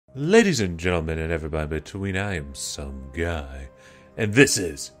Ladies and gentlemen, and everybody between, I am some guy, and this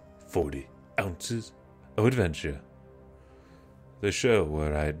is 40 Ounces of Adventure, the show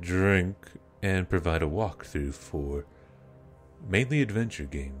where I drink and provide a walkthrough for mainly adventure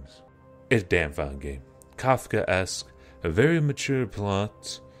games. It's a damn fun game. Kafka-esque, a very mature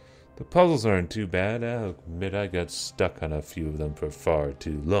plot. The puzzles aren't too bad. I'll admit I got stuck on a few of them for far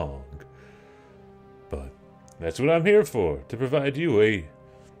too long. But that's what I'm here for, to provide you a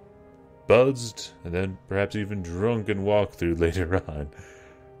buzzed, and then perhaps even drunken walkthrough later on.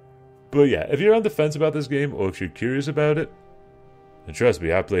 But yeah, if you're on the fence about this game, or if you're curious about it, and trust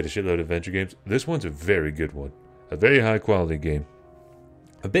me, I played a shitload of adventure games, this one's a very good one. A very high quality game.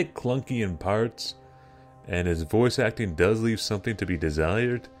 A bit clunky in parts, and his voice acting does leave something to be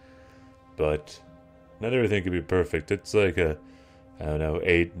desired, but not everything can be perfect. It's like a,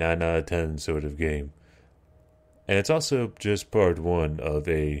 8, 9 out of 10 sort of game. And it's also just part one of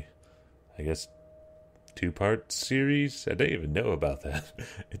a, I guess, 2-part series. I didn't even know about that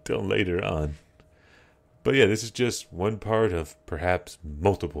until later on. But yeah, this is just one part of perhaps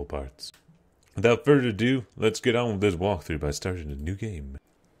multiple parts. Without further ado, let's get on with this walkthrough by starting a new game.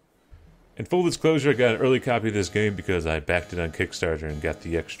 In full disclosure, I got an early copy of this game because I backed it on Kickstarter and got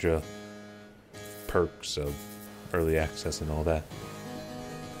the extra perks of early access and all that.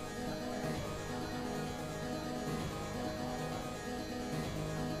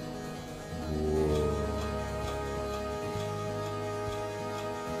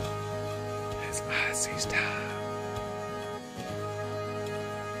 It's Ozzy's time.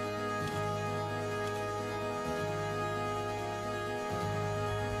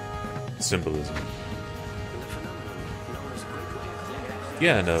 Symbolism.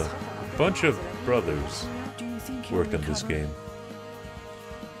 Yeah, and a bunch of brothers worked on this game.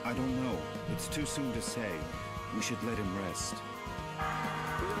 I don't know. It's too soon to say. We should let him rest.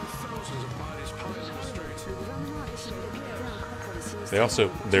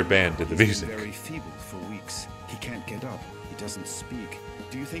 Their band did the music. He's been very feeble for weeks. He can't get up. He doesn't speak.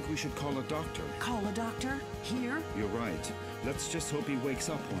 Do you think we should call a doctor? Call a doctor? Here? You're right. Let's just hope he wakes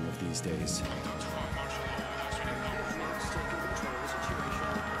up one of these days.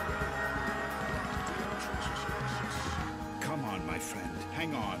 Come on, my friend.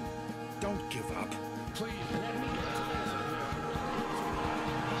 Hang on. Don't give up. Please let me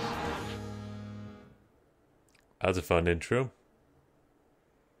That was a fun intro.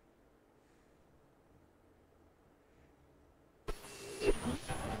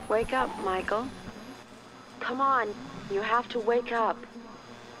 Wake up, Michael. Come on, you have to wake up.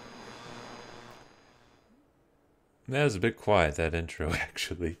 That was a bit quiet, that intro,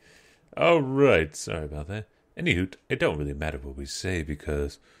 actually. Alright, sorry about that. Anywho, it don't really matter what we say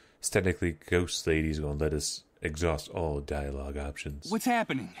because it's technically Ghost Lady's gonna let us exhaust all dialogue options. What's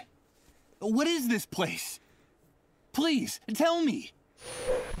happening? What is this place? Please, tell me.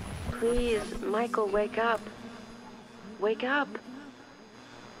 Please, Michael, wake up. Wake up.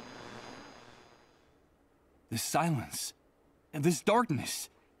 This silence. This darkness.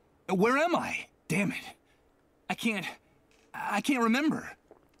 Where am I? Damn it. I can't remember.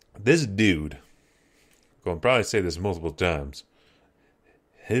 This dude, I'm gonna probably say this multiple times,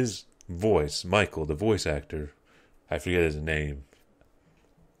 his voice, Michael, the voice actor, I forget his name,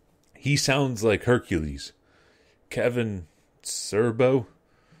 he sounds like Hercules. Kevin Serbo.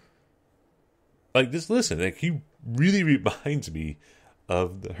 Like, just listen, like, he really reminds me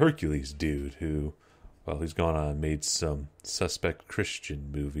of the Hercules dude who, well, he's gone on and made some suspect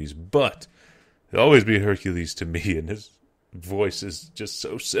Christian movies, but he'll always be Hercules to me, and his voice is just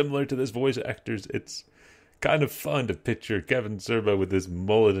so similar to this voice actor's. It's kind of fun to picture Kevin Serbo with his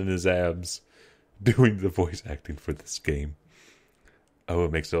mullet and his abs doing the voice acting for this game. Oh,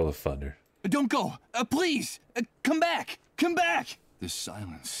 it makes it all the funner. Don't go. Please. Come back. Come back. This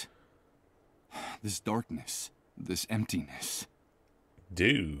silence. This darkness. This emptiness.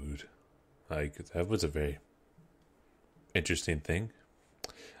 Dude. Like, that was a very interesting thing.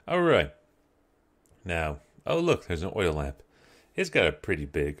 Alright. Now, oh look, there's an oil lamp. It's got a pretty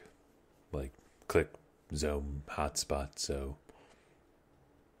big, like, click zone hotspot, so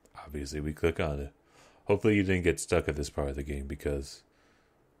obviously we click on it. Hopefully you didn't get stuck at this part of the game because,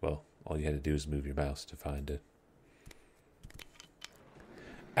 well, all you had to do is move your mouse to find it.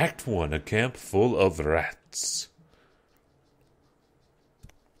 Act 1, a camp full of rats.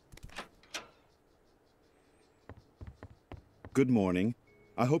 Good morning.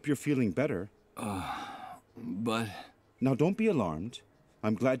 I hope you're feeling better. But Now don't be alarmed.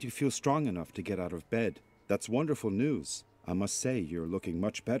 I'm glad you feel strong enough to get out of bed. That's wonderful news. I must say you're looking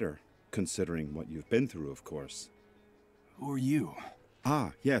much better, considering what you've been through, of course. who are you?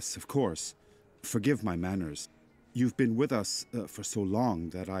 Ah, yes, of course. Forgive my manners. You've been with us for so long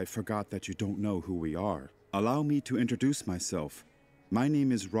that I forgot that you don't know who we are. Allow me to introduce myself. My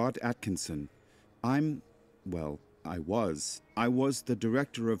name is Rod Atkinson. Well, I was the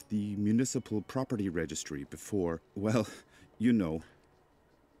director of the Municipal Property Registry before, well, you know,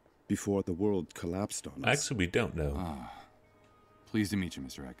 before the world collapsed on us. Actually, we don't know. Pleased to meet you,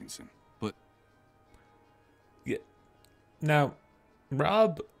 Mr. Atkinson. But Yeah. Now,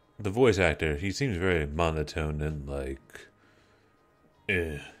 Rob, the voice actor, he seems very monotone and like,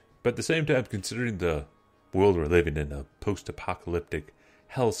 But at the same time, considering the world we're living in, a post-apocalyptic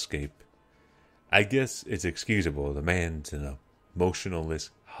hellscape, I guess it's excusable. The man's an emotionless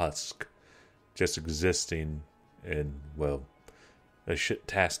husk, just existing in, well, a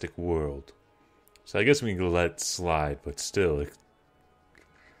shit-tastic world. So I guess we can let it slide, but still,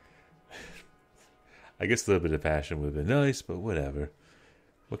 I guess a little bit of passion would have been nice, but whatever.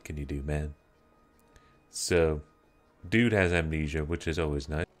 What can you do, man? So, dude has amnesia, which is always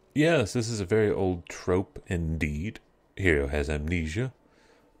nice. Yes, this is a very old trope indeed. Hero has amnesia,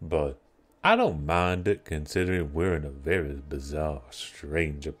 but I don't mind it considering we're in a very bizarre,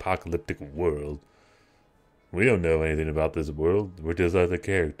 strange, apocalyptic world. We don't know anything about this world. We're just like the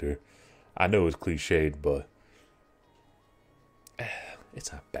character. I know it's cliched, but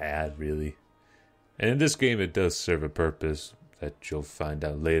it's not bad, really. And in this game, it does serve a purpose that you'll find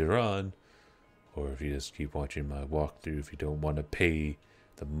out later on. Or if you just keep watching my walkthrough, if you don't want to pay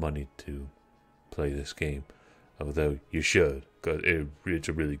the money to play this game. Although you should, because it's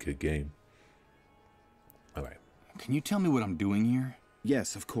a really good game. Alright. can you tell me what I'm doing here?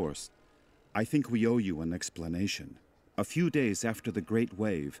 Yes, of course. I think we owe you an explanation. A few days after the Great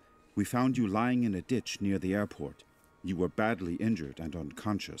Wave, we found you lying in a ditch near the airport. You were badly injured and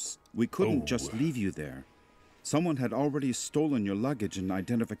unconscious. We couldn't just leave you there. Someone had already stolen your luggage and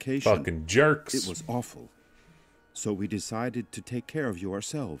identification. Fucking jerks. It was awful. So we decided to take care of you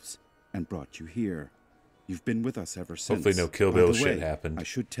ourselves and brought you here. You've been with us ever since. Hopefully no Kill Bill shit happened. I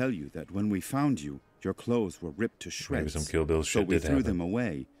should tell you that when we found you, your clothes were ripped to shreds. Maybe some Kill Bill shit so we did threw happen. them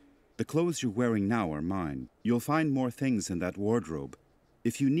away. The clothes you're wearing now are mine. You'll find more things in that wardrobe.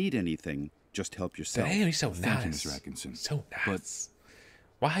 If you need anything, just help yourself. Damn, he's so Thank you, nice. Mr. Atkinson. So nice.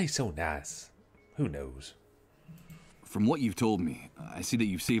 Why he's so nice? Who knows? From what you've told me, I see that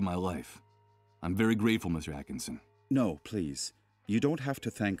you've saved my life. I'm very grateful, Mr. Atkinson. No, please. You don't have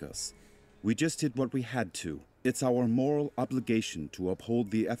to thank us. We just did what we had to. It's our moral obligation to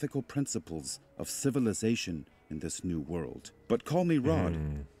uphold the ethical principles of civilization in this new world. But call me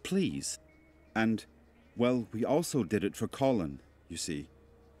Rod, please. And, well, we also did it for Colin, you see.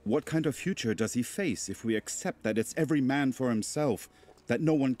 What kind of future does he face if we accept that it's every man for himself, that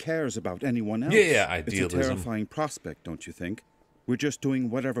no one cares about anyone else? Yeah, idealism. It's a terrifying prospect, don't you think? We're just doing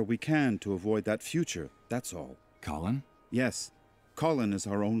whatever we can to avoid that future, that's all. Colin? Yes, Colin is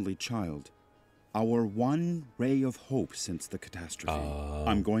our only child. Our one ray of hope since the catastrophe.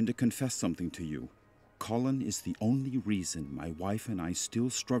 I'm going to confess something to you. Colin is the only reason my wife and I still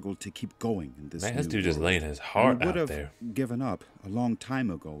struggle to keep going in this Man, new this dude just world. laying his heart We would out have there. given up a long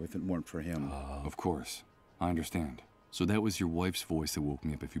time ago if it weren't for him. Of course. I understand. So that was your wife's voice that woke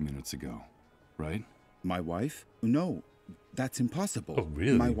me up a few minutes ago, right? My wife? No, that's impossible. Oh,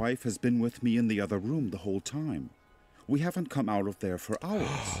 really? My wife has been with me in the other room the whole time. We haven't come out of there for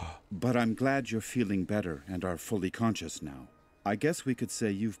hours. But I'm glad you're feeling better and are fully conscious now. I guess we could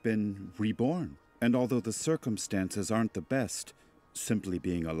say you've been reborn. And although the circumstances aren't the best, simply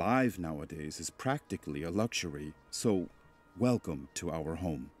being alive nowadays is practically a luxury. So, welcome to our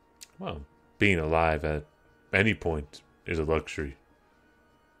home. Well, being alive at any point is a luxury.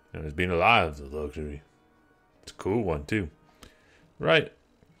 And being alive is a luxury. It's a cool one, too. Right,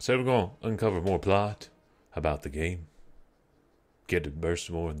 so we're going to uncover more plot about the game. Get immersed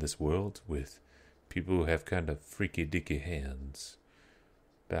more in this world with people who have kind of freaky-dicky hands.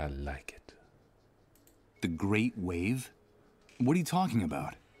 But I like it. The Great Wave? What are you talking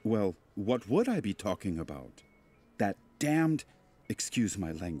about? Well, what would I be talking about? That damned, excuse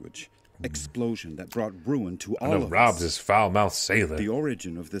my language, explosion that brought ruin to I all know of Rob's us. this foul-mouthed sailor. The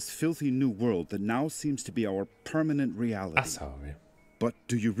origin of this filthy new world that now seems to be our permanent reality. I'm sorry. But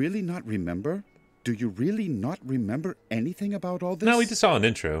do you really not remember? Do you really not remember anything about all this? No, we just saw an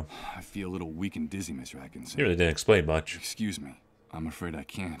intro. I feel a little weak and dizzy, Mr. Atkinson. He really didn't explain much. Excuse me. I'm afraid I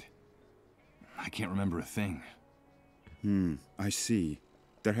can't. I can't remember a thing. I see.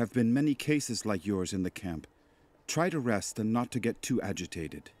 There have been many cases like yours in the camp. Try to rest and not to get too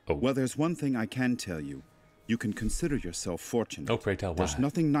agitated. Oh. Well, there's one thing I can tell you. You can consider yourself fortunate. Oh, pray tell why. There's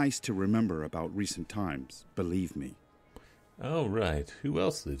nothing nice to remember about recent times, believe me. Oh, right. Who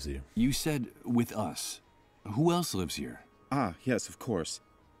else lives here? You said with us. Who else lives here? Ah, yes, of course.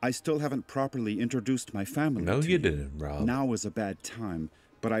 I still haven't properly introduced my family No, to you didn't, Rob. Now is a bad time,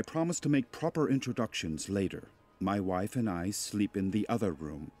 but I promise to make proper introductions later. My wife and I sleep in the other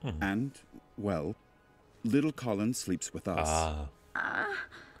room. And, well, little Colin sleeps with us.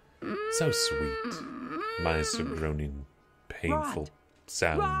 So sweet. Minus the groaning, painful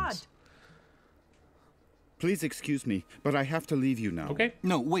sounds. Rod! Please excuse me, but I have to leave you now. Okay.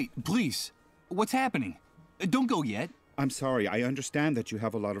 No, wait, please. What's happening? Don't go yet. I'm sorry, I understand that you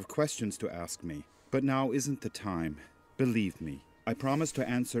have a lot of questions to ask me, but now isn't the time. Believe me, I promise to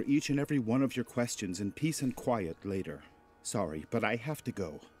answer each and every one of your questions in peace and quiet later. Sorry, but I have to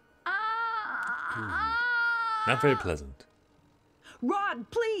go. Not very pleasant. Rod,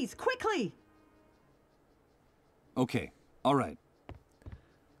 please, quickly! Okay, all right.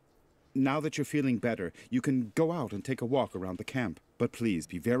 Now that you're feeling better, you can go out and take a walk around the camp. But please,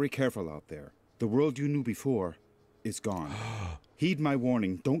 be very careful out there. The world you knew before is gone. Heed my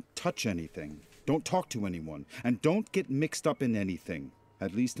warning, don't touch anything. Don't talk to anyone, and don't get mixed up in anything.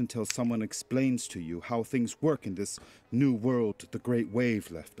 At least until someone explains to you how things work in this new world the Great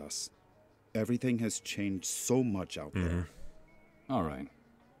Wave left us. Everything has changed so much out there. All right.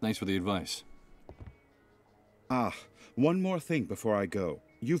 Thanks for the advice. Ah, one more thing before I go.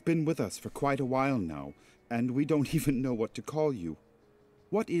 You've been with us for quite a while now, and we don't even know what to call you.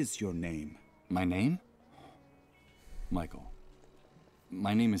 What is your name? My name? Michael.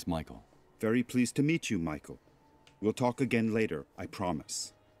 My name is Michael. Very pleased to meet you, Michael. We'll talk again later, I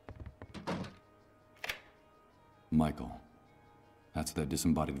promise. Michael. That's what that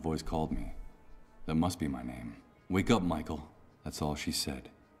disembodied voice called me. That must be my name. Wake up, Michael. That's all she said.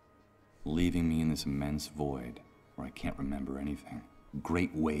 Leaving me in this immense void where I can't remember anything.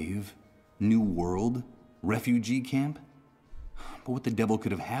 Great wave? New world? Refugee camp? But what the devil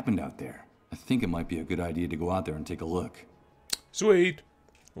could have happened out there? I think it might be a good idea to go out there and take a look. Sweet.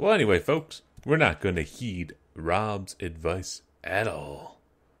 Well, anyway, folks, we're not going to heed Rob's advice at all.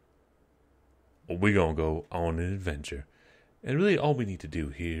 We're going to go on an adventure. And really all we need to do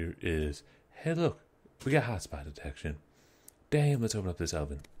here is, hey, look, we got hotspot detection. Damn, let's open up this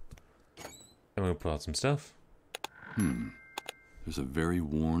oven. And we're going to pull out some stuff. There's a very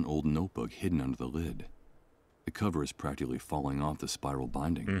worn old notebook hidden under the lid. The cover is practically falling off the spiral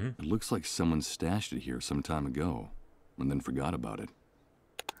binding. It looks like someone stashed it here some time ago and then forgot about it.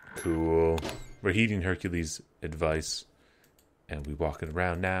 Cool. We're heeding Hercules' advice. And we walking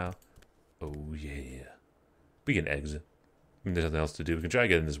around now. Oh, yeah. We can exit. I mean, there's nothing else to do. We can try to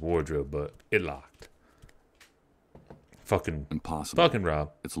get in this wardrobe, but it locked. Fucking Impossible. Fucking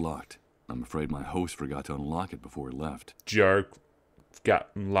Rob. It's locked. I'm afraid my host forgot to unlock it before he left. Jerk.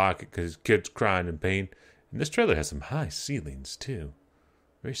 Got to unlock it because his kid's crying in pain. And this trailer has some high ceilings, too.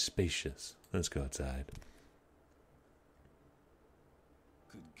 Very spacious. Let's go outside.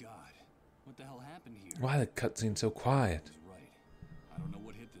 Good God. What the hell happened here? Why the cutscene so quiet? He's right. I don't know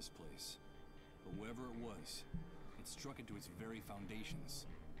what hit this place. But whatever it was, it struck into its very foundations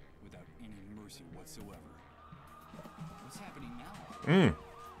without any mercy whatsoever. What's happening now?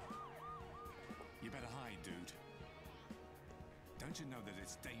 You better hide, dude. Don't you know that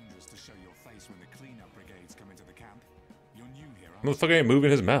it's dangerous to show your face when the cleanup brigades come into the camp? You're new here, aren't you? Motherfucker ain't moving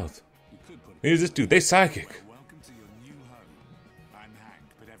his mouth. You could put it. Here's this dude. They psychic. Well, welcome to your new home. I'm Hank,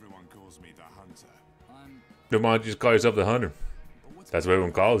 but everyone calls me the Hunter. Then why don't you just call yourself the Hunter? That's what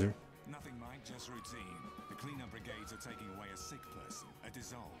everyone calls you. Nothing, Mike, just routine. The cleanup brigades are taking away a sick person, a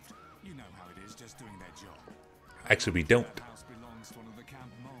dissolved. You know how it is, just doing their job. Actually, we don't. That house belongs to one of the camp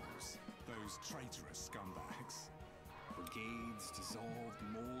moles. Those traitorous scumbags. Brigades, dissolved,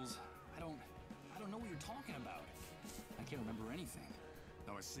 moles. I don't know what you're talking about. I can't remember anything.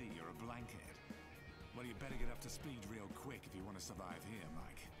 Oh, I see, you're a blankhead. Well, you better get up to speed real quick if you want to survive here,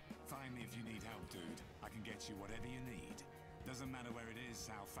 Mike. Find me if you need help, dude. I can get you whatever you need. Doesn't matter where it is,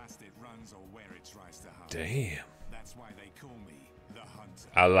 how fast it runs, or where it tries to hide. Damn. That's why they call me the Hunter.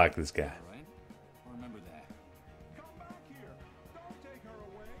 I like this guy. All right? I'll remember that. Come back here! Don't take her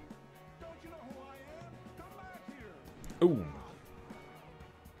away! Don't you know who I am? Come back here! Ooh.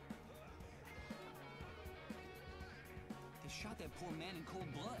 They shot that poor man in cold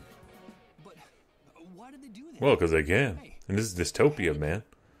blood. But why did they do that? Well, because they can. And this is dystopia, man.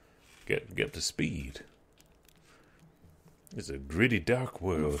 Get up to speed. It's a gritty, dark I'm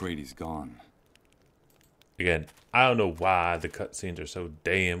world. afraid he's gone. Again, I don't know why the cutscenes are so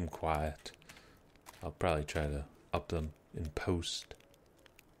damn quiet. I'll probably try to up them in post.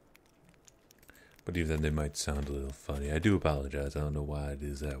 But even then, they might sound a little funny. I do apologize. I don't know why it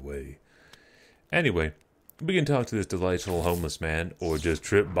is that way. Anyway, we can talk to this delightful homeless man or just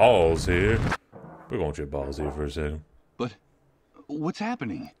trip balls here. We're gonna trip balls here for a second. But what's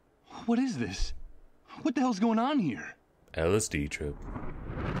happening? What is this? What the hell's going on here? LSD trip.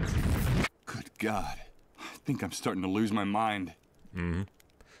 Good God. I think I'm starting to lose my mind.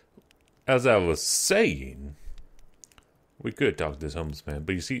 As I was saying, we could talk to this homeless man,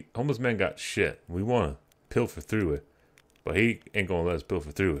 but you see, homeless man got shit. We want to pilfer through it, but he ain't gonna let us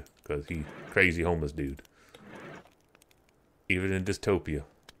pilfer through it because he crazy homeless dude. Even in dystopia,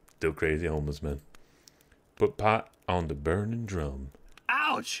 still crazy homeless man. Put pot on the burning drum.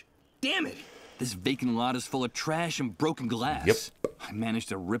 Ouch! Damn it! This vacant lot is full of trash and broken glass. Yep. I managed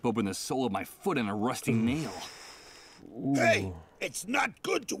to rip open the sole of my foot in a rusty nail. Hey, it's not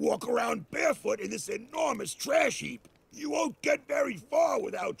good to walk around barefoot in this enormous trash heap. You won't get very far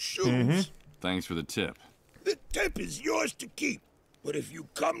without shoes. Thanks for the tip. The tip is yours to keep. But if you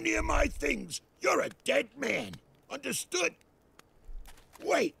come near my things, you're a dead man. Understood?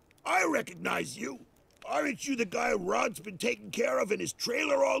 Wait, I recognize you. Aren't you the guy Rod's been taking care of in his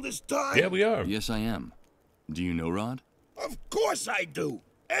trailer all this time? Yeah, we are. Yes, I am. Do you know Rod? Of course I do.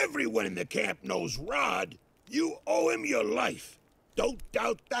 Everyone in the camp knows Rod. You owe him your life. Don't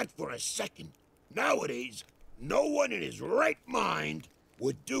doubt that for a second. Nowadays, no one in his right mind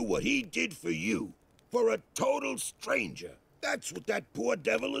would do what he did for you. For a total stranger. That's what that poor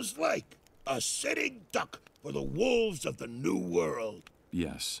devil is like. A sitting duck for the wolves of the New World.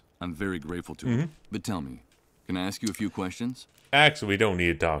 Yes, I'm very grateful to him. But tell me, can I ask you a few questions? Actually, we don't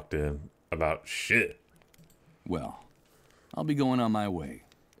need to talk to him about shit. Well, I'll be going on my way.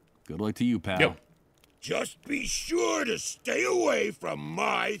 Good luck to you, pal. Yep. Just be sure to stay away from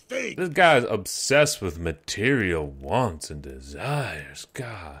my things. This guy's obsessed with material wants and desires.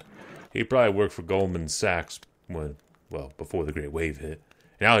 God. He probably worked for Goldman Sachs before the Great Wave hit.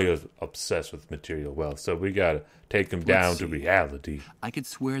 Now he was obsessed with material wealth, so we gotta take him down to reality. I could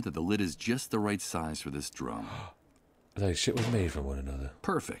swear that the lid is just the right size for this drum. Like shit was made from one another.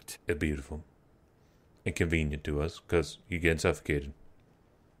 Perfect. It's beautiful. And convenient to us, because you get suffocated.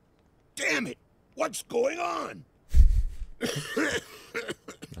 Damn it! What's going on?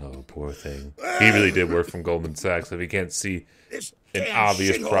 Oh, poor thing. He really did work from Goldman Sachs if he can't see This an damn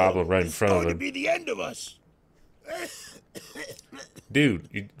obvious shithole problem right in is front of going to him. be the end of us.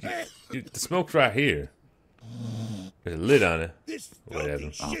 Dude, the smoke's right here. There's a lid on it. This Whatever.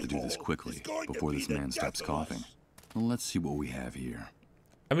 filthy I'll have to do this shithole quickly is going to before be this the man death stops of coughing. us. Well, let's see what we have here.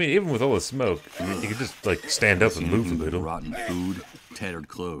 I mean, even with all the smoke, you could just, like, stand up and move a little. Rotten food, tattered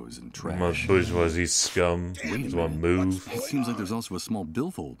clothes, and Most trash. bourgeoisie scum. Just want to move. It seems like there's also a small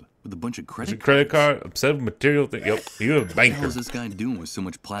billfold with a bunch of Is credit it credit cards. card? Upset with material thing? Yep, you're a What the hell banker. is this guy doing with so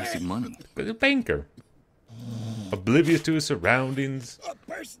much plastic money? He's a banker. Oblivious to his surroundings. A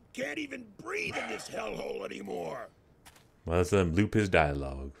person can't even breathe in this hellhole anymore. Well, let's let him loop his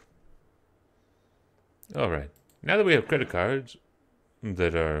dialogue. Alright. Now that we have credit cards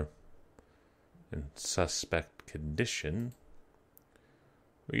that are in suspect condition,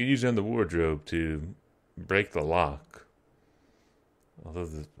 we can use them in the wardrobe to break the lock. Although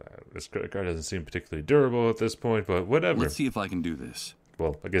this credit card doesn't seem particularly durable at this point, but whatever. Let's see if I can do this.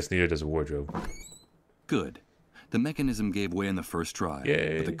 Well, I guess neither does a wardrobe. Good. The mechanism gave way in the first try,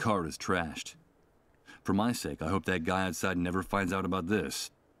 Yay. but the card is trashed. For my sake, I hope that guy outside never finds out about this.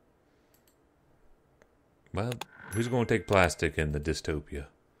 Well, who's going to take plastic in the dystopia?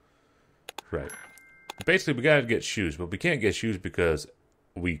 Right. Basically, we gotta get shoes, but we can't get shoes because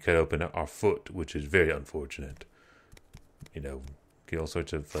we cut open our foot, which is very unfortunate. You know, get all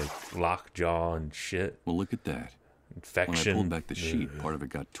sorts of, like, lockjaw and shit. Well, look at that. Infection. When I pulled back the sheet, part of it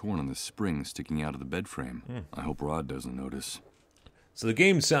got torn on the spring sticking out of the bed frame. I hope Rod doesn't notice. So the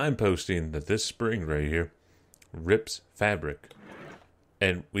game's signposting that this spring right here rips fabric.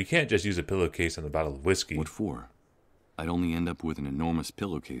 And we can't just use a pillowcase and a bottle of whiskey. What for? I'd only end up with an enormous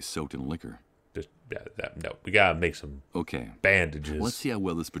pillowcase soaked in liquor. Just, no, we gotta make some Okay, bandages. let's see how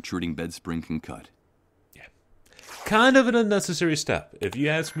well this protruding bed spring can cut. Kind of an unnecessary step. If you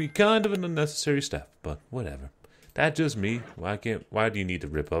ask me, kind of an unnecessary step. But whatever. That's just me. Why do you need to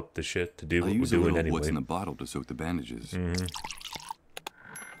rip up the shit to do I'll what we're use a doing little anyway? what's in the bottle to soak the bandages.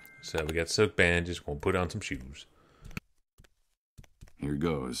 So we got soaked bandages. We'll put on some shoes. Here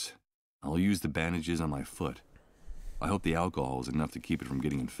goes. I'll use the bandages on my foot. I hope the alcohol is enough to keep it from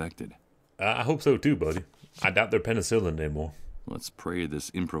getting infected. I hope so too, buddy. I doubt they're penicillin anymore. Let's pray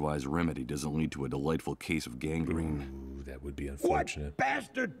this improvised remedy doesn't lead to a delightful case of gangrene. Ooh, that would be What unfortunate.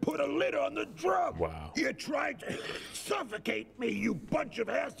 bastard put a lid on the drum? Wow. You're trying to suffocate me, you bunch of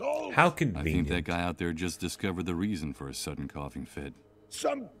assholes. How I think convenient. that guy out there just discovered the reason for a sudden coughing fit.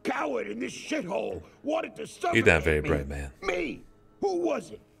 Some coward in this shithole wanted to suffocate He's not very me. bright, man. Me? Who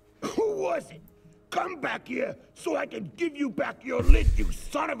was it? Who was it? Come back here so I can give you back your lid, you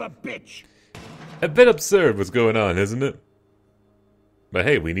son of a bitch! A bit absurd what's going on, isn't it? But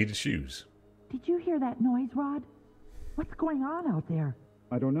hey, we needed shoes. Did you hear that noise, Rod? What's going on out there?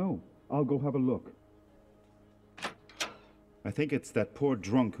 I don't know. I'll go have a look. I think it's that poor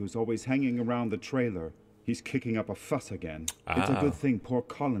drunk who's always hanging around the trailer. He's kicking up a fuss again. It's a good thing poor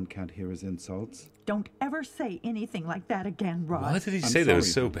Colin can't hear his insults. Don't ever say anything like that again, Rod. Why did he I'm say that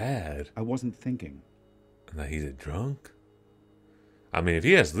was sorry, so Pete. bad? I wasn't thinking. That he's a drunk? I mean, if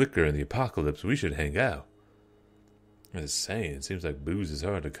he has liquor in the apocalypse, we should hang out. I'm just saying, it seems like booze is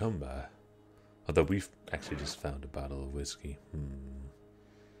hard to come by. Although we've actually just found a bottle of whiskey.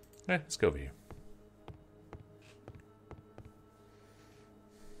 Alright, let's go over here.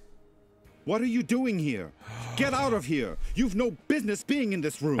 What are you doing here? Get out of here! You've no business being in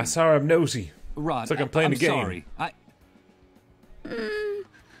this room! I saw I'm nosy. Rod, It's like I'm playing a game. Sorry.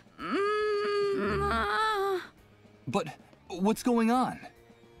 But what's going on?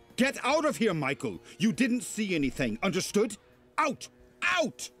 Get out of here, Michael! You didn't see anything, understood? Out!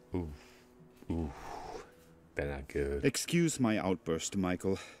 Out! Ooh. They're not good. Excuse my outburst,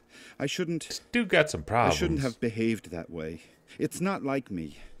 Michael. I shouldn't Dude got some problems. have behaved that way. It's not like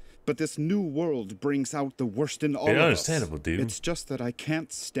me. But this new world brings out the worst in all of us. Understandable, dude. It's just that I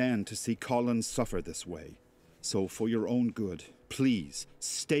can't stand to see Colin suffer this way. So for your own good, please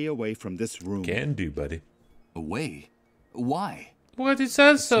stay away from this room. Can do, buddy. Away? Why? What it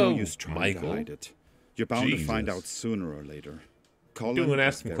says No so, use trying Michael. to hide it. You're bound to find Jesus. out sooner or later. Colin Doing is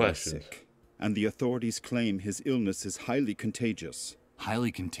asking very questions. sick, and the authorities claim his illness is highly contagious.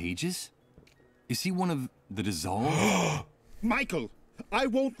 Highly contagious? Is he one of the dissolved? Michael, I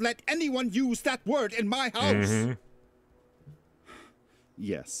won't let anyone use that word in my house.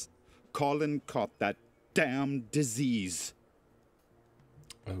 Yes, Colin caught that damn disease.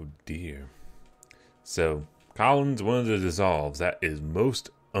 Oh dear. So, Colin's one of the dissolves. That is most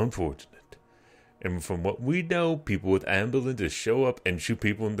unfortunate. And from what we know, people with ambulances show up and shoot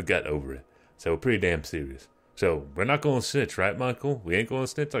people in the gut over it. So, pretty damn serious. So, we're not going to snitch, right, Michael? We ain't going to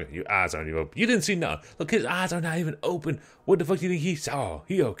snitch. Look, your eyes aren't even open. You didn't see nothing. Look, his eyes are not even open. What the fuck do you think he saw?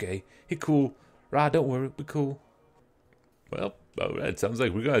 He okay. He cool. Rod, don't worry. We cool. Well, alright. Sounds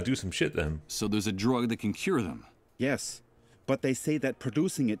like we got to do some shit then. So there's a drug that can cure them. Yes, but they say that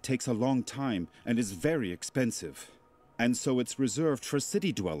producing it takes a long time and is very expensive. And so it's reserved for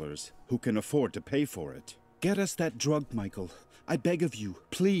city dwellers who can afford to pay for it. Get us that drug, Michael. I beg of you,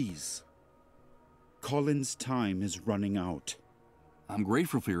 please. Colin's time is running out. I'm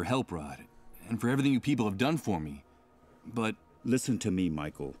grateful for your help, Rod, and for everything you people have done for me. But Listen to me,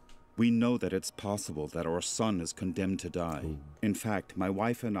 Michael. We know that it's possible that our son is condemned to die. In fact, my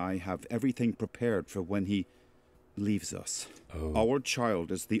wife and I have everything prepared for when he leaves us. Our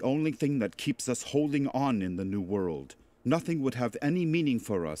child is the only thing that keeps us holding on in the new world. Nothing would have any meaning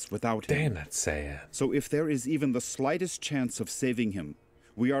for us without him. Damn, that's sad. So if there is even the slightest chance of saving him,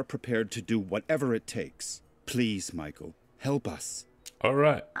 we are prepared to do whatever it takes. Please, Michael, help us.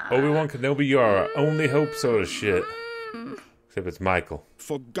 Alright. Obi-Wan Kenobi, you are our only hope, sort of shit. Except it's Michael.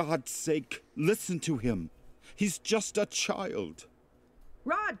 For God's sake, listen to him. He's just a child.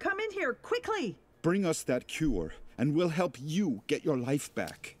 Rod, come in here, quickly! Bring us that cure, and we'll help you get your life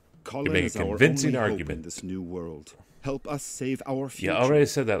back. Colin make a is our convincing only hope argument. in this new world. Help us save our future. You already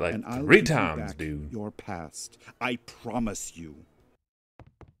said that like and I'll 3 give you times, back dude. Your past. I promise you.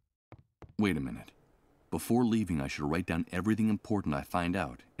 wait a minute. Before leaving, I should write down everything important I find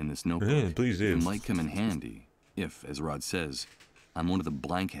out in this notebook. Please do. It might come in handy if, as Rod says, I'm one of the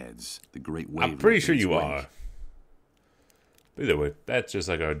blankheads the Great Wave. I'm pretty left sure in its you wake. are. But either way, that's just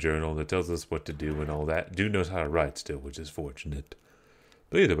like our journal that tells us what to do and all that. Dude knows how to write still, which is fortunate.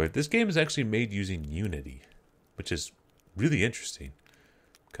 But either way, this game is actually made using Unity, which is really interesting.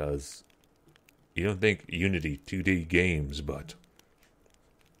 Because you don't think Unity 2D games, but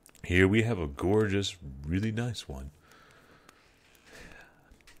here we have a gorgeous, really nice one.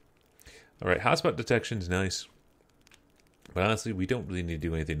 Alright, hotspot detection's nice. But honestly, we don't really need to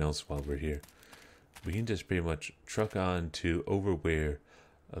do anything else while we're here. We can just pretty much truck on to over where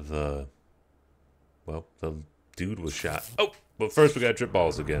the dude was shot. Oh, but first we gotta trip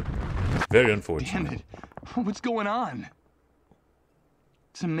balls again. Very unfortunate. Damn it. What's going on?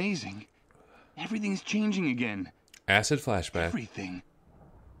 It's amazing. Everything's changing again. Acid flashback. Everything.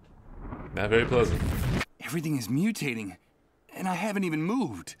 Not very pleasant. Everything is mutating, and I haven't even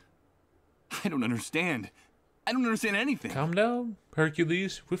moved. I don't understand. I don't understand anything. Calm down,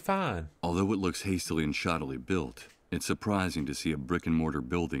 Hercules. We're fine. Although it looks hastily and shoddily built, It's surprising to see a brick-and-mortar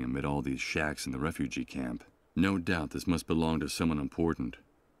building amid all these shacks in the refugee camp. No doubt this must belong to someone important,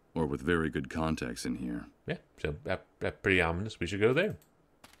 or with very good contacts in here. Yeah, so that's pretty ominous. We should go there.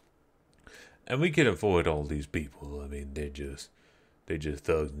 And we can avoid all these people. I mean, they're just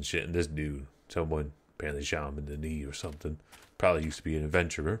thugs and shit. And this dude, someone apparently shot him in the knee or something. Probably used to be an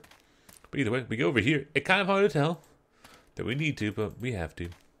adventurer. But either way, we go over here. It's kind of hard to tell that we need to, but we have to.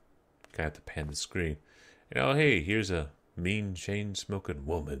 Kind of have to pan the screen. And oh, hey, here's a mean chain-smoking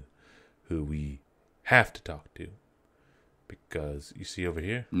woman who we have to talk to. Because, you see over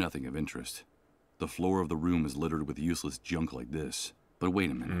here? Nothing of interest. The floor of the room is littered with useless junk like this. But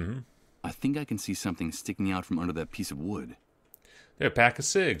wait a minute. I think I can see something sticking out from under that piece of wood. They're a pack of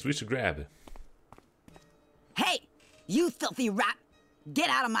cigs. We should grab it. Hey, you filthy rat! Get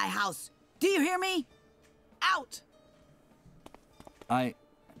out of my house! Do you hear me? Out!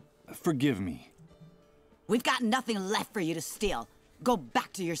 Forgive me. We've got nothing left for you to steal. Go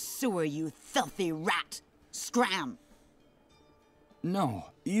back to your sewer, you filthy rat! Scram! No,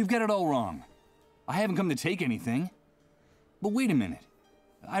 you've got it all wrong. I haven't come to take anything. But wait a minute.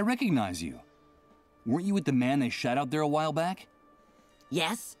 I recognize you. Weren't you with the man they shot out there a while back?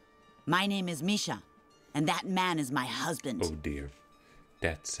 Yes, my name is Misha, and that man is my husband. Oh dear.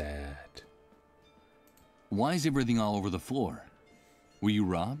 That's sad. Why is everything all over the floor? Were you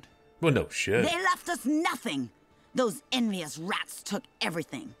robbed? Well, no shit. They left us nothing. Those envious rats took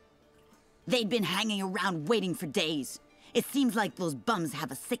everything. They'd been hanging around waiting for days. It seems like those bums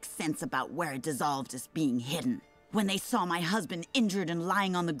have a sixth sense about where a dissolved is being hidden. When they saw my husband injured and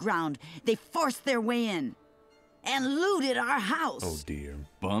lying on the ground, they forced their way in and looted our house. Oh dear.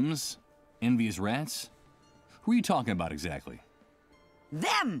 Bums? Envious rats? Who are you talking about exactly?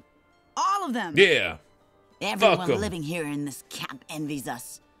 Them! All of them! Yeah. Everyone 'em. living here in this camp envies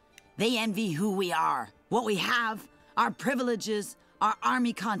us. They envy who we are, what we have, our privileges, our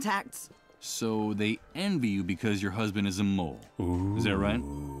army contacts. So they envy you because your husband is a mole. Is that right?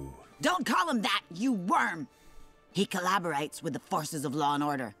 Don't call him that, you worm! He collaborates with the forces of law and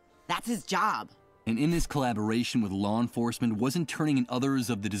order. That's his job. And in this collaboration with law enforcement, wasn't turning in others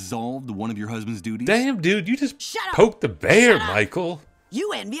of the dissolved one of your husband's duties? Damn, dude, you just Shut up! poked the bear, Shut up! Michael.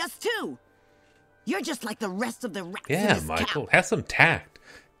 You envy us too! You're just like the rest of the rats in Yeah, this Michael, camp. have some tact.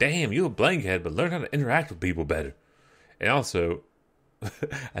 Damn, you a blankhead, but learn how to interact with people better. And also,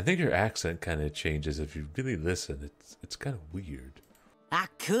 I think your accent kind of changes if you really listen. It's kind of weird. I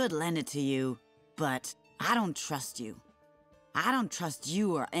could lend it to you, but I don't trust you. I don't trust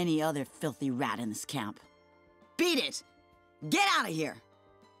you or any other filthy rat in this camp. Beat it! Get out of here!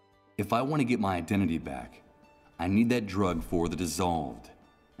 If I want to get my identity back, I need that drug for the dissolved.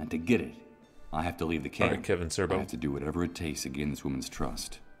 And to get it, I have to leave the camp. All right, Kevin Serbo. I have to do whatever it takes to gain this woman's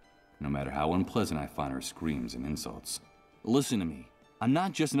trust. No matter how unpleasant I find her screams and insults. Listen to me. I'm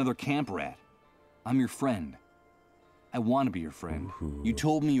not just another camp rat. I'm your friend. I want to be your friend. Ooh. You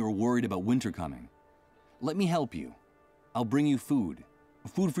told me you were worried about winter coming. Let me help you. I'll bring you food.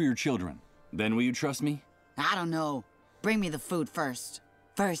 Food for your children. Then will you trust me? I don't know. Bring me the food first.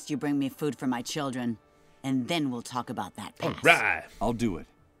 First, you bring me food for my children, and then we'll talk about that pass. All right. I'll do it.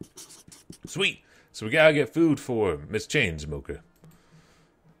 Sweet. So we gotta get food for Miss Chainsmoker.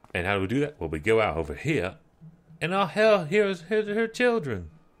 And how do we do that? Well, we go out over here, and oh hell, here's her children.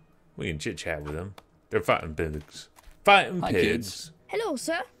 We can chit chat with them. They're fighting pigs. Fighting Hi, pigs. kids. Hello,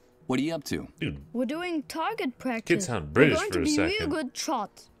 sir. What are you up to? Dude, We're doing target practice. kids sound British We're going for to a be second. real good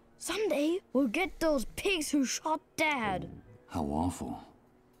shots. Someday, we'll get those pigs who shot Dad. How awful.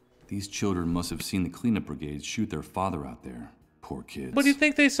 These children must have seen the cleanup brigades shoot their father out there. Poor kids. What do you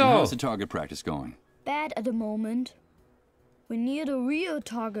think they And saw? how's the target practice going? Bad at the moment. We need a real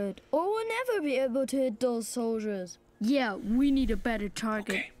target, or we'll never be able to hit those soldiers. Yeah, we need a better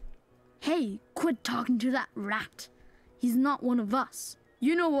target. Okay. Hey, quit talking to that rat. He's not one of us.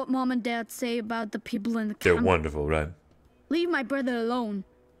 You know what Mom and Dad say about the people in the They're camp. wonderful, right? Leave my brother alone.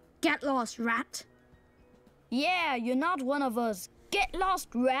 Get lost, rat. Yeah, you're not one of us. Get lost,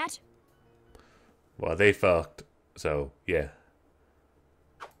 rat. Well, they fucked. So, yeah.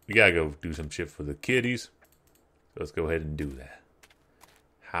 We gotta go do some shit for the kiddies. So let's go ahead and do that.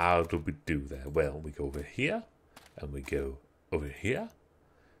 How do we do that? Well, we go over here. And we go over here.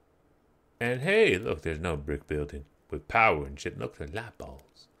 And hey, look, there's no brick building with power and shit. Look, they're light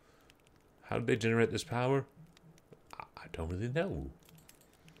bulbs. How did they generate this power? I don't really know.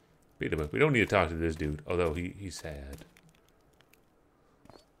 Wait a minute. We don't need to talk to this dude. Although he's sad.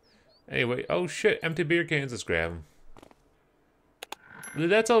 Anyway, oh shit. Empty beer cans. Let's grab them.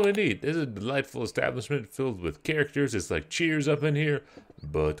 That's all we need. This is a delightful establishment filled with characters. It's like Cheers up in here.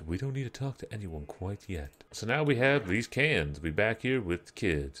 But we don't need to talk to anyone quite yet. So now we have these cans. We back here with the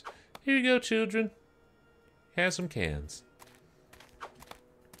kids. Here you go, children. Have some cans.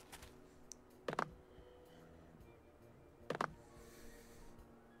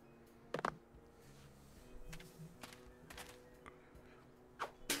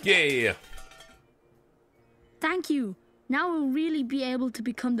 Yeah. Thank you. Now we'll really be able to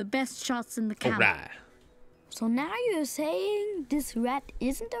become the best shots in the camp. Alright. So now you're saying this rat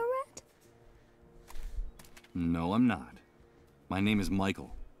isn't a rat? No, I'm not. My name is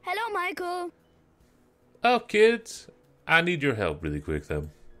Michael. Hello, Michael. Oh, kids. I need your help really quick, though.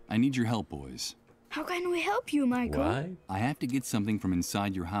 I need your help, boys. How can we help you, Michael? Why? I have to get something from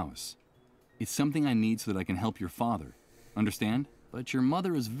inside your house. It's something I need so that I can help your father. Understand? But your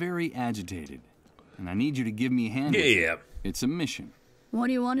mother is very agitated, and I need you to give me a hand. Yeah. It's a mission. What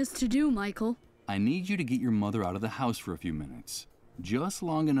do you want us to do, Michael? I need you to get your mother out of the house for a few minutes. Just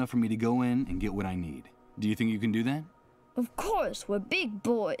long enough for me to go in and get what I need. Do you think you can do that? Of course, we're big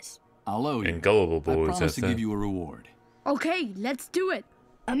boys. I'll owe you. And gullible boys, I promise to give you a reward. Okay, let's do it.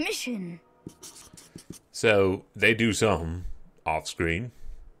 A mission. So, they do something off screen,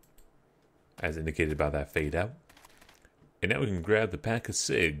 as indicated by that fade out. And now we can grab the pack of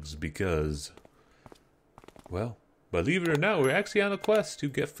cigs because, well, believe it or not, we're actually on a quest to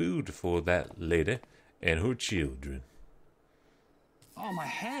get food for that lady and her children. Oh, my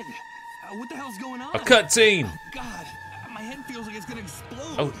head. What the hell's going on? A cutscene! God, my head feels like it's gonna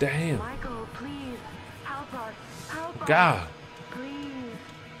explode. Oh, damn. Michael, please, help us. Help us. God.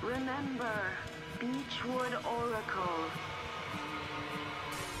 Please, remember, Beechwood Oracle.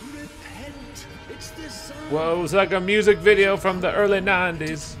 Repent. It's the sun. Whoa, it's like a music video from the early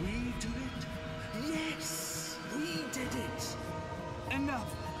 90s. We did it. Yes, we did it.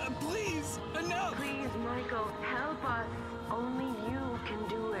 Enough. Please, enough. Please, Michael, help us. Only you can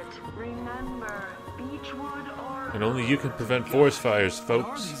do it. Remember, Beechwood Oracle. And only you can prevent forest fires, What are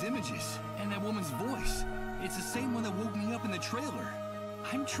folks. these images? And that woman's voice. It's the same one that woke me up in the trailer.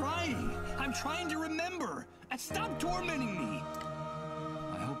 I'm trying. I'm trying to remember. And stop tormenting me.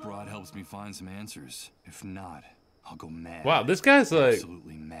 I hope Rod helps me find some answers. If not, I'll go mad. Wow, this guy's like,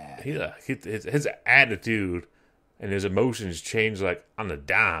 absolutely mad. his attitude and his emotions change like on a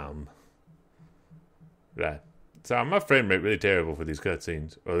dime. Right. So my frame rate really terrible for these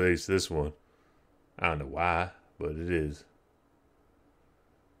cutscenes, or at least this one. I don't know why, but it is.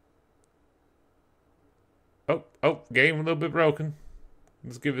 Oh, game a little bit broken.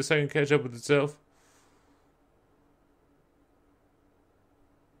 Let's give it a second to catch up with itself.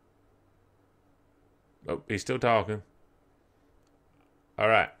 Oh, he's still talking. All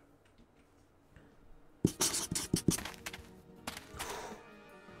right.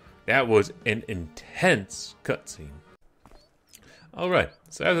 That was an intense cutscene. All right,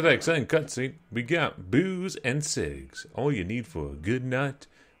 so after that exciting cutscene, we got booze and cigs. All you need for a good night,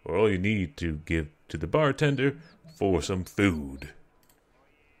 or all you need to give to the bartender for some food.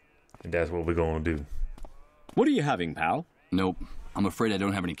 And that's what we're going to do. What are you having, pal? Nope. I'm afraid I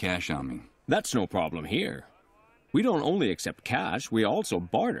don't have any cash on me. That's no problem here. We don't only accept cash, we also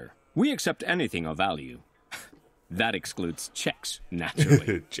barter. We accept anything of value. That excludes checks,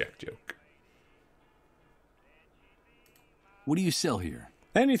 naturally. Check joke. What do you sell here?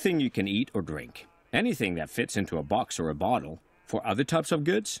 Anything you can eat or drink. Anything that fits into a box or a bottle. For other types of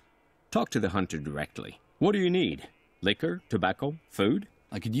goods, talk to the hunter directly. What do you need? Liquor, tobacco, food?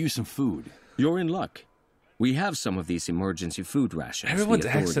 I could use some food. You're in luck. We have some of these emergency food rations Everyone's the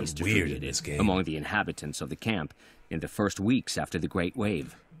acting authorities weird in distributed this game. among the inhabitants of the camp in the first weeks after the Great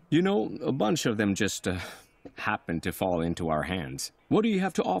Wave. You know, a bunch of them just happened to fall into our hands. What do you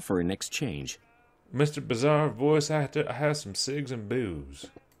have to offer in exchange? Mr. Bizarre Voice Actor, I have some cigs and booze.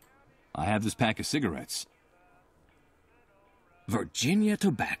 I have this pack of cigarettes. Virginia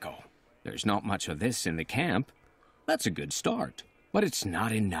tobacco. There's not much of this in the camp. That's a good start. But it's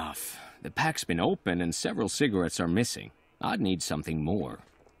not enough. The pack's been open and several cigarettes are missing. I'd need something more.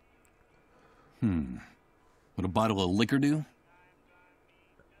 Would a bottle of liquor do?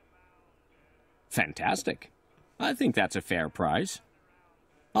 Fantastic. I think that's a fair price.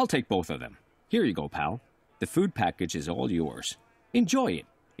 I'll take both of them. Here you go, pal. The food package is all yours. Enjoy it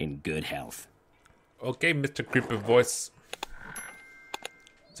in good health. Okay, Mr. Creeper Voice.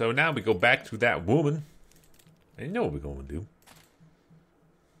 So now we go back to that woman. And you know what we're going to do.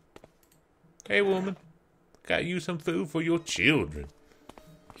 Hey, woman. Got you some food for your children.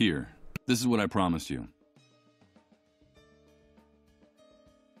 Here. This is what I promised you.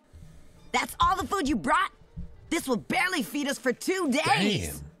 That's all the food you brought? This will barely feed us for 2 days.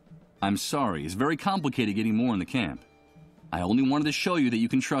 Damn. I'm sorry, it's very complicated getting more in the camp. I only wanted to show you that you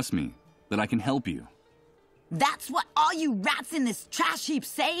can trust me, that I can help you. That's what all you rats in this trash heap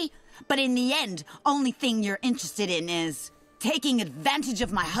say? But in the end, only thing you're interested in is taking advantage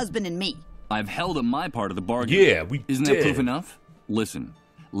of my husband and me. I've held up my part of the bargain. Yeah, we Isn't did. that proof enough? Listen,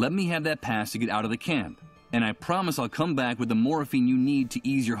 let me have that pass to get out of the camp, and I promise I'll come back with the morphine you need to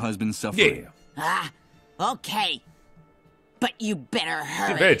ease your husband's suffering. Yeah. Okay. But you better hurry.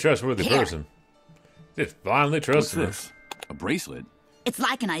 She's a very trustworthy Here. person. Just blindly What's trusting her. this? A bracelet? It's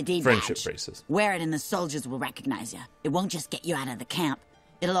like an ID Friendship badge. braces. Wear it and the soldiers will recognize you. It won't just get you out of the camp.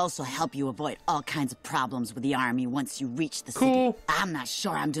 It'll also help you avoid all kinds of problems with the army once you reach the Cool. city. I'm not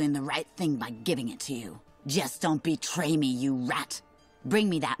sure I'm doing the right thing by giving it to you. Just don't betray me, you rat. Bring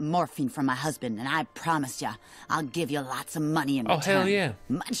me that morphine from my husband, and I promise you, I'll give you lots of money in Oh, return. hell yeah.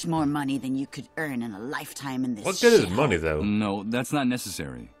 Much more money than you could earn in a lifetime in this What good is shithole. money, though? No, that's not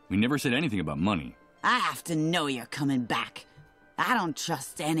necessary. We never said anything about money. I have to know you're coming back. I don't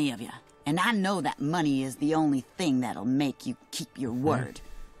trust any of you. And I know that money is the only thing that'll make you keep your word.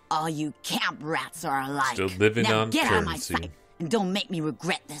 All you camp rats are alike. Still living now on get out of my currency. sight and don't make me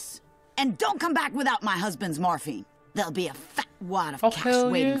regret this. And don't come back without my husband's morphine. There'll be a fat wad of Oh, cash hell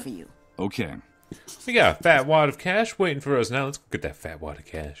waiting yeah. for you. Okay. We got a fat wad of cash waiting for us now. Let's go get that fat wad of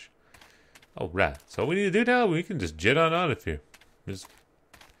cash. All right. So all we need to do now, we can just jet on out of here. Just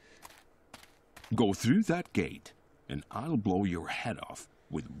Go through that gate, and I'll blow your head off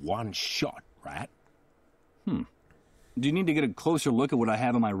with one shot, rat. Do you need to get a closer look at what I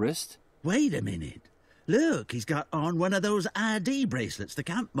have on my wrist? Wait a minute. Look, he's got on one of those ID bracelets the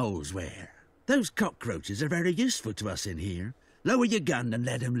camp moles wear. Those cockroaches are very useful to us in here. Lower your gun and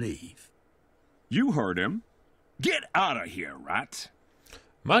let him leave. You heard him. Get out of here, rat.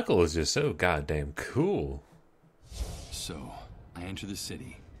 Michael is just so goddamn cool. So, I enter the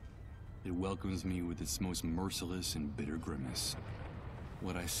city. It welcomes me with its most merciless and bitter grimace.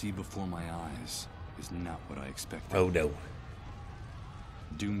 What I see before my eyes is not what I expected. Oh no.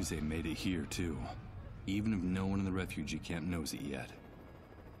 Doomsday made it here, too. Even if no one in the refugee camp knows it yet.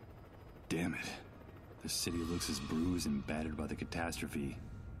 Damn it. The city looks as bruised and battered by the catastrophe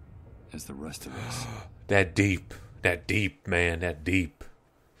as the rest of us. That deep, man, that deep.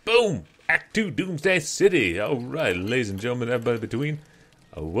 Boom! Act 2, Doomsday City. All right, ladies and gentlemen, everybody between.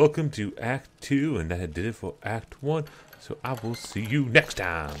 Welcome to Act 2, and that did it for Act 1. So I will see you next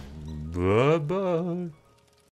time. Bye-bye.